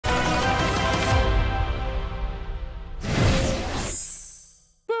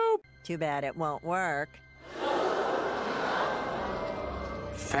Too bad it won't work.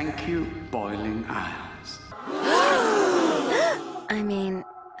 Thank you, Boiling Isles. I mean,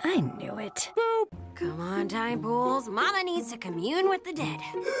 I knew it. Boop. Come on, time pools. Mama needs to commune with the dead.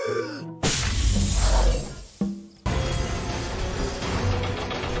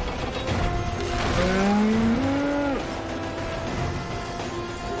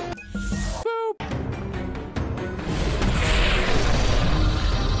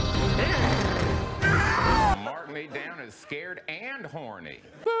 Mark me down as scared and horny.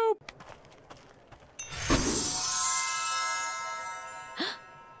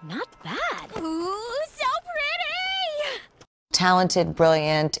 Not bad. Ooh, so pretty! Talented,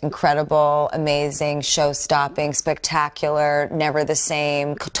 brilliant, incredible, amazing, show-stopping, spectacular, never the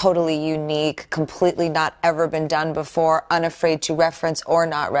same, totally unique, completely not ever been done before, unafraid to reference or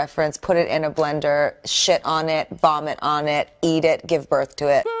not reference, put it in a blender, shit on it, vomit on it, eat it, give birth to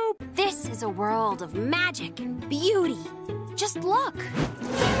it. This is a world of magic and beauty. Just look.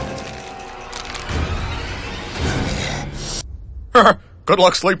 Good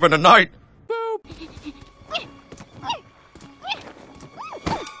luck sleeping tonight.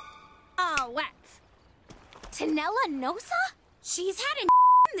 Oh, what? Tanella Nosa? She's had a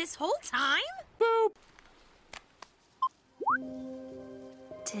this whole time? Boop.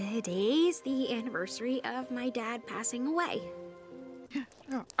 Today's the anniversary of my dad passing away.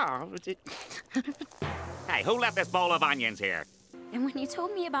 Hey, who left this bowl of onions here? And when you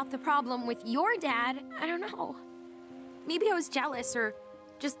told me about the problem with your dad, I don't know. Maybe I was jealous or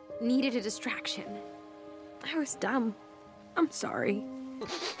just needed a distraction. I was dumb. I'm sorry.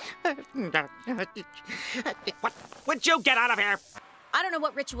 Would you get out of here? I don't know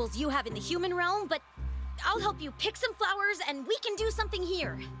what rituals you have in the human realm, but I'll help you pick some flowers and we can do something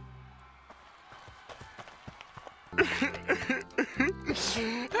here.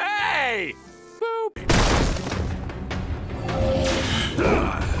 Hey!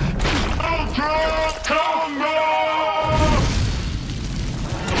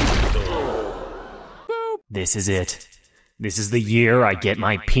 This is it. This is the year I get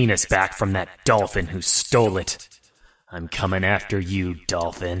my penis back from that dolphin who stole it. I'm coming after you,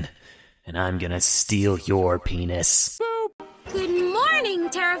 dolphin, and I'm gonna steal your penis. Good morning,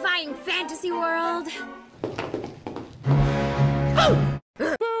 terrifying fantasy world.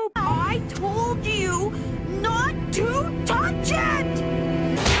 I told you not to touch it!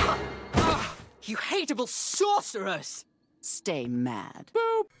 You hateable sorceress! Stay mad.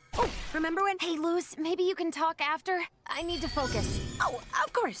 Oh, remember when? Hey, Luz, maybe you can talk after? I need to focus. Oh,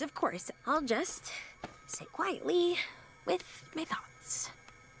 of course. I'll just sit quietly with my thoughts.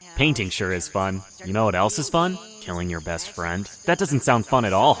 Painting sure is fun. You know what else is fun? Killing your best friend. That doesn't sound fun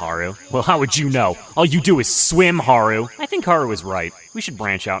at all, Haru. Well, how would you know? All you do is swim, Haru. I think Haru is right. We should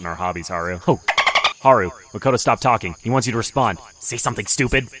branch out in our hobbies, Haru. Oh, Haru, Makoto stopped talking. He wants you to respond. Say something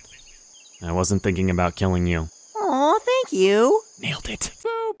stupid. I wasn't thinking about killing you. Aw, thank you. Nailed it.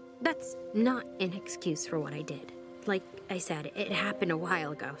 That's not an excuse for what I did. Like I said, it happened a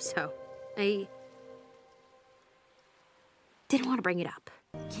while ago, so I didn't want to bring it up.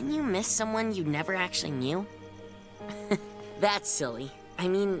 Can you miss someone you never actually knew? That's silly. I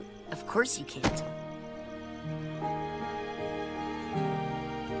mean, of course you can't.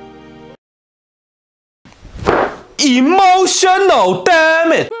 Emotional,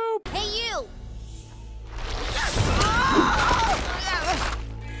 damn it! Hey, you!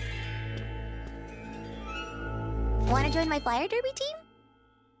 Want to join my flyer derby team?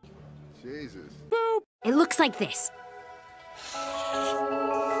 Jesus. It looks like this.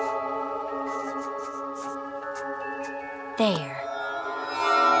 There.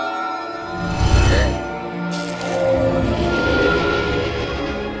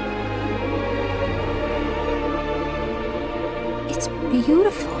 It's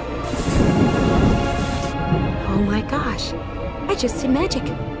beautiful. Oh my gosh. I just did magic.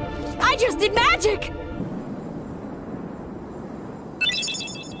 I just did magic!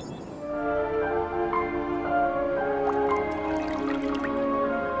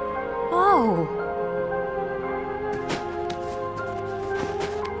 Oh.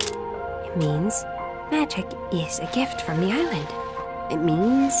 It means magic is a gift from the island. It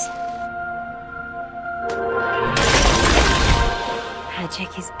means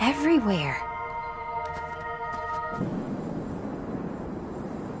magic is everywhere.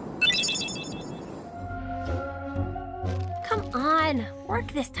 Come on,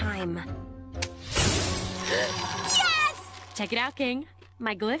 work this time. Yes! Check it out, King.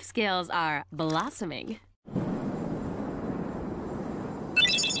 My glyph skills are blossoming.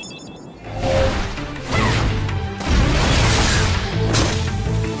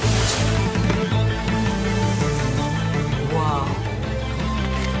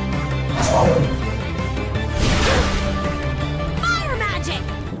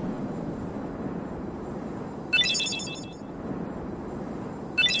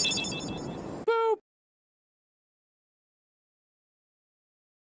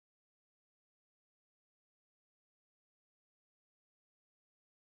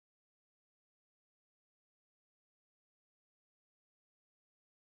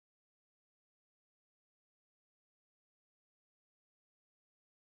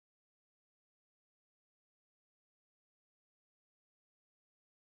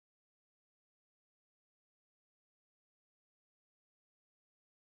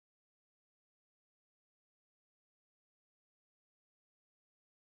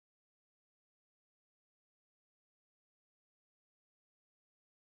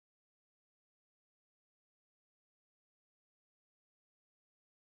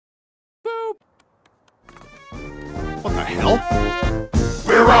 hell?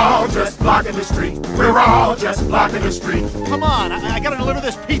 We're all just blocking the street. We're all just blocking the street. Come on, I gotta deliver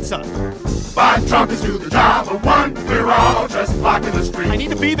this pizza. 5 trumpets do the job of 1. We're all just blocking the street. I need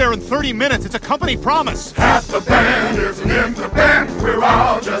to be there in 30 minutes. It's a company promise. Half the band isn't in the band. We're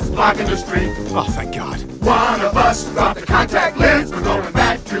all just blocking the street. Oh, thank God. One of us dropped the contact lens. We're going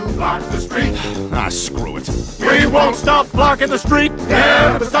back to block the street. Ah, screw it. We won't stop blocking the street.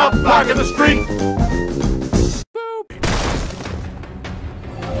 Never stop blocking the street.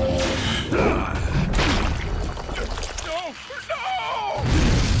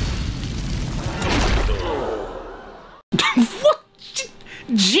 What?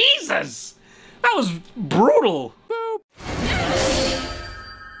 Jesus! That was brutal!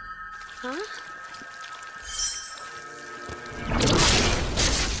 Huh?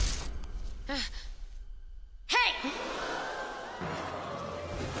 Hey!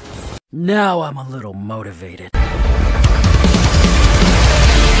 Now I'm a little motivated.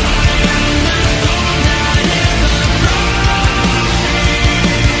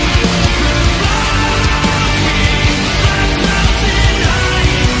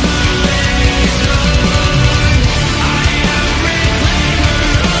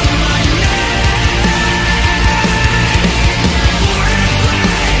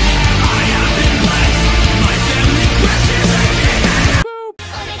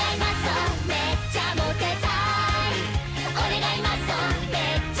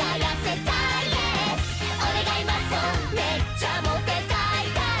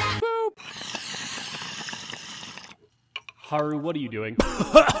 Haru, what are you doing?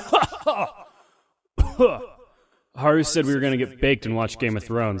 Haru said we were gonna get baked and watch Game of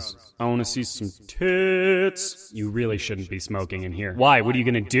Thrones. I wanna see some tits. You really shouldn't be smoking in here. Why? What are you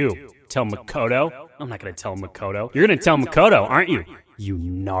gonna do? Tell Makoto? I'm not gonna tell Makoto. You're gonna tell Makoto, aren't you? You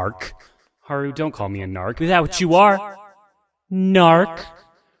narc. Haru, don't call me a narc. Is that what you are? Narc?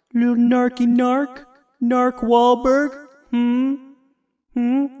 Little narky narc? Narc Wahlberg?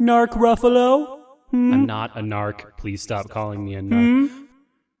 Narc Ruffalo? I'm not a narc. Please stop calling me a narc.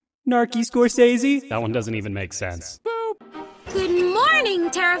 Narky Scorsese? That one doesn't even make sense. Good morning,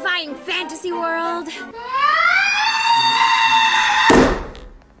 terrifying fantasy world!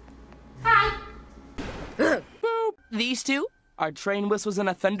 These two are train whistles in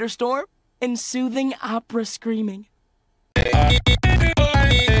a thunderstorm and soothing opera screaming.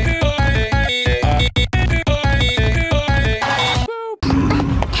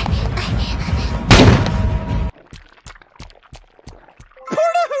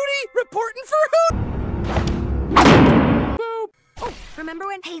 Reporting for Oh, remember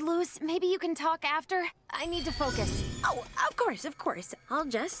when? Hey, Luz, maybe you can talk after? I need to focus. Oh, of course. I'll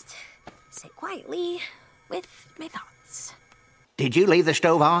just sit quietly with my thoughts. Did you leave the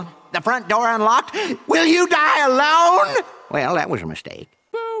stove on? The front door unlocked? Will you die alone? Well, that was a mistake.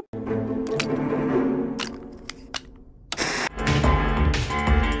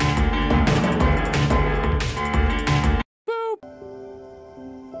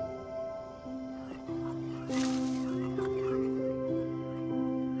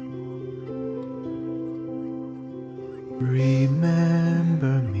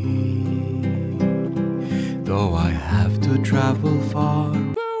 Remember me, though I have to travel far.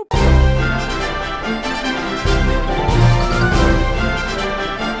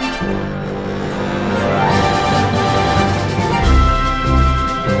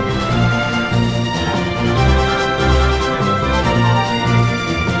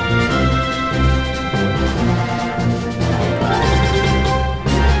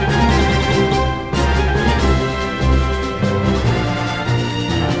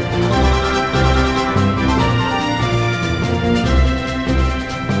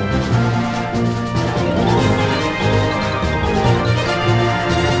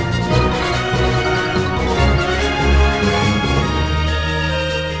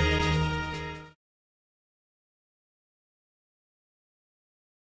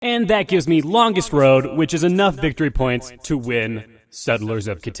 And that gives me longest road, which is enough victory points to win Settlers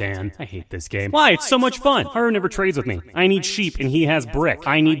of Catan. I hate this game. Why? It's so much fun. Haru never trades with me. I need sheep and he has brick.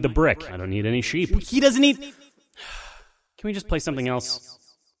 I need the brick. I don't need any sheep. He doesn't need... Can we just play something else?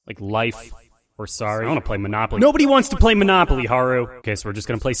 Like Life or Sorry? I want to play Monopoly. Nobody wants to play Monopoly, Haru. Okay, so we're just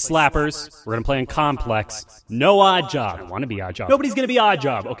going to play Slappers. We're going to play in Complex. No Odd Job. I want to be Odd Job. Nobody's going to be Odd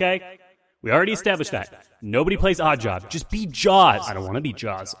Job, okay? We already established that. Nobody plays Odd Job. Just be Jaws. I don't want to be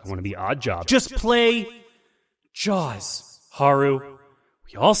Jaws. I want to be Odd Job. Just play Jaws. Haru,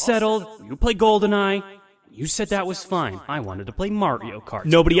 we all settled. You play GoldenEye. You said that was fine. I wanted to play Mario Kart.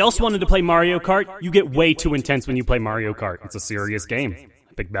 Nobody else wanted to play Mario Kart. You get way too intense when you play Mario Kart. It's a serious game.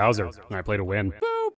 I picked Bowser, and I play to win.